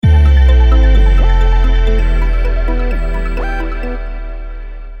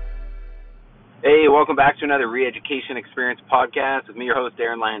welcome back to another Re-Education Experience podcast with me, your host,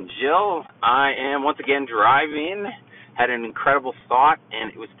 Darren Langille. I am once again driving, had an incredible thought,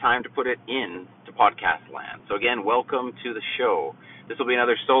 and it was time to put it in to podcast land. So again, welcome to the show. This will be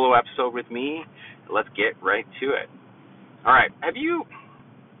another solo episode with me. Let's get right to it. All right, have you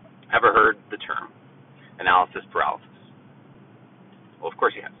ever heard the term analysis paralysis? Well, of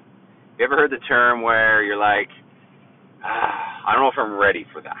course you have. Have you ever heard the term where you're like, I don't know if I'm ready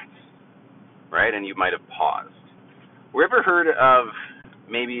for that, right? And you might have paused. Have you ever heard of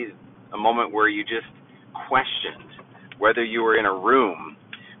maybe a moment where you just questioned whether you were in a room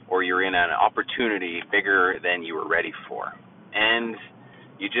or you're in an opportunity bigger than you were ready for, and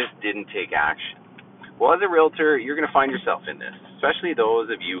you just didn't take action? Well, as a realtor, you're going to find yourself in this, especially those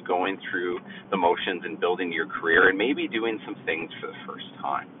of you going through the motions and building your career and maybe doing some things for the first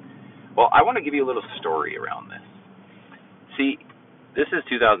time. Well, I want to give you a little story around this. See, this is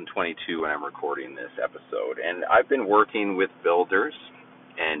 2022 when I'm recording this episode, and I've been working with builders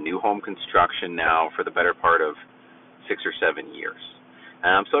and new home construction now for the better part of 6 or 7 years.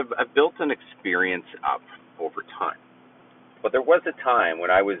 So I've built an experience up over time. But there was a time when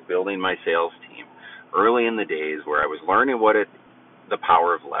I was building my sales team early in the days where I was learning the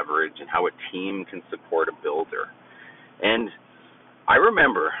power of leverage and how a team can support a builder. And I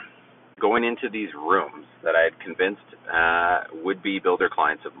remember going into these rooms that I had convinced would-be builder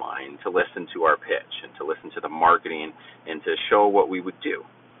clients of mine to listen to our pitch and to listen to the marketing and to show what we would do.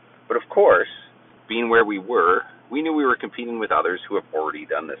 But of course, being where we were, we knew we were competing with others who have already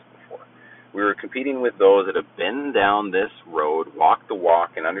done this before. We were competing with those that have been down this road, walked the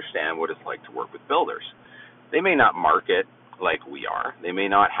walk, and understand what it's like to work with builders. They may not market like we are. They may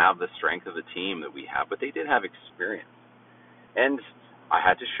not have the strength of the team that we have, but they did have experience. And I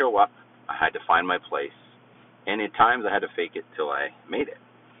had to show up. I had to find my place. And at times I had to fake it till I made it.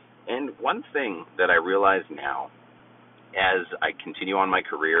 And one thing that I realize now, as I continue on my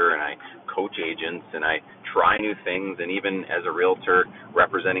career and I coach agents and I try new things, and even as a realtor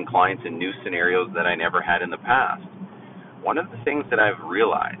representing clients in new scenarios that I never had in the past, one of the things that I've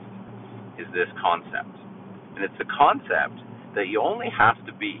realized is this concept. And it's the concept that you only have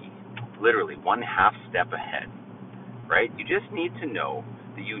to be literally one half step ahead, right? You just need to know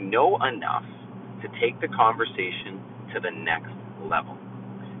that you know enough to take the conversation to the next level.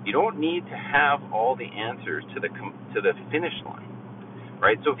 You don't need to have all the answers to the finish line,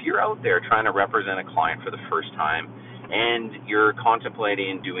 right? So if you're out there trying to represent a client for the first time and you're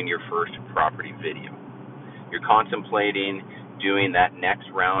contemplating doing your first property video, you're contemplating doing that next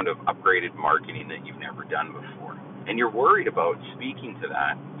round of upgraded marketing that you've never done before, and you're worried about speaking to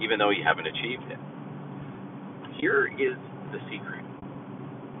that even though you haven't achieved it, here is the secret.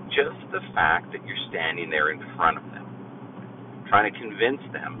 Just the fact that you're standing there in front of them, trying to convince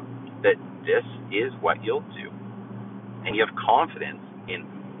them that this is what you'll do, and you have confidence in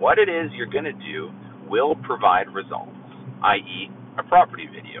what it is you're going to do will provide results, i.e. a property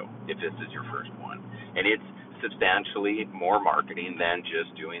video, if this is your first one. And it's substantially more marketing than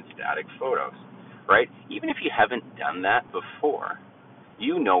just doing static photos, right? Even if you haven't done that before,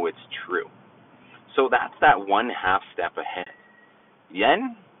 you know it's true. So that's that one half step ahead.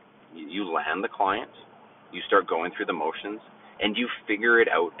 Then you land the client, you start going through the motions, and you figure it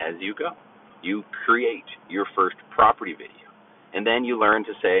out as you go. You create your first property video. And then you learn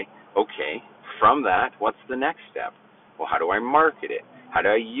to say, okay, from that, what's the next step? Well, how do I market it? How do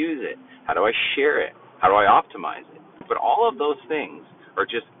I use it? How do I share it? How do I optimize it? But all of those things are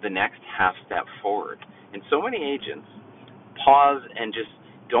just the next half step forward. And so many agents pause and just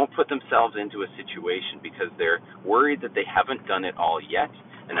don't put themselves into a situation because they're worried that they haven't done it all yet,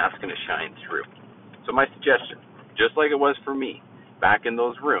 and that's going to shine through. So my suggestion, just like it was for me back in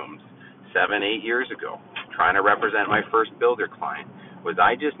those rooms 7, 8 years ago, trying to represent my first builder client, was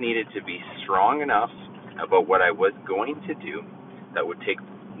I just needed to be strong enough about what I was going to do that would take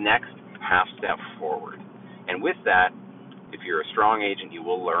the next half step forward. And with that, if you're a strong agent, you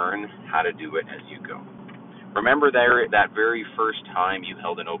will learn how to do it as you go. Remember that very first time you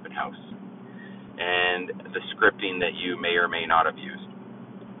held an open house and the scripting that you may or may not have used.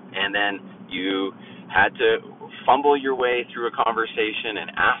 And then you had to fumble your way through a conversation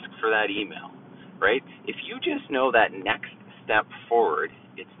and ask for that email, right? If you just know that next step forward,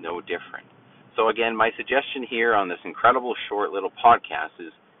 it's no different. So again, my suggestion here on this incredible short little podcast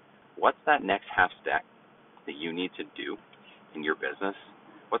is, what's that next half step that you need to do in your business?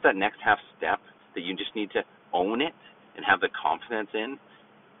 What's that next half step that you just need to own it and have the confidence in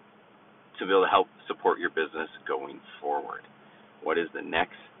to be able to help support your business going forward? What is the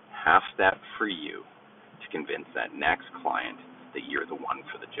next half step for you to convince that next client that you're the one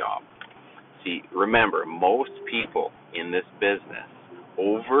for the job? See, remember, most people in this business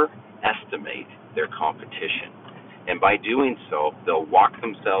overestimate their competition. And by doing so, they'll walk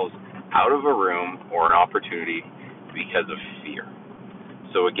themselves out of a room or an opportunity because of fear.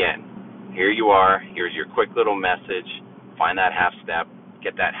 So again, here you are. Here's your quick little message. Find that half step.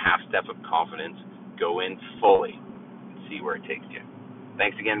 Get that half step of confidence. Go in fully and see where it takes you.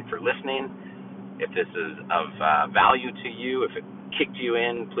 Thanks again for listening. If this is of value to you, if it kicked you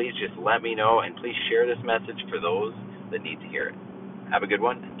in, please just let me know, and please share this message for those that need to hear it. Have a good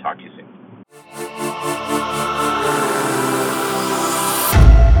one, and talk to you soon.